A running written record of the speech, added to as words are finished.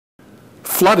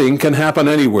Flooding can happen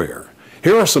anywhere.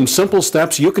 Here are some simple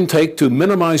steps you can take to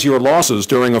minimize your losses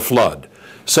during a flood.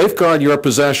 Safeguard your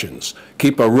possessions.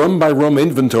 Keep a room-by-room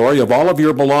inventory of all of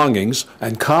your belongings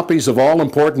and copies of all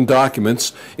important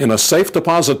documents in a safe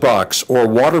deposit box or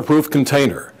waterproof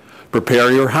container.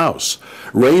 Prepare your house.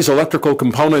 Raise electrical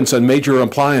components and major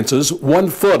appliances 1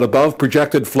 foot above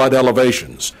projected flood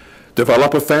elevations.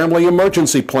 Develop a family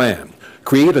emergency plan.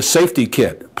 Create a safety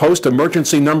kit. Post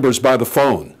emergency numbers by the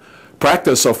phone.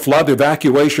 Practice a flood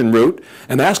evacuation route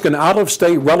and ask an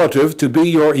out-of-state relative to be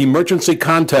your emergency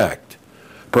contact.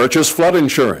 Purchase flood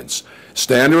insurance.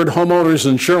 Standard homeowners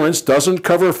insurance doesn't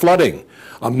cover flooding.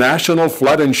 A national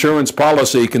flood insurance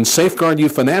policy can safeguard you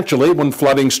financially when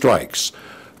flooding strikes.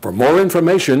 For more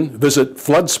information, visit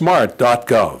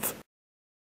floodsmart.gov.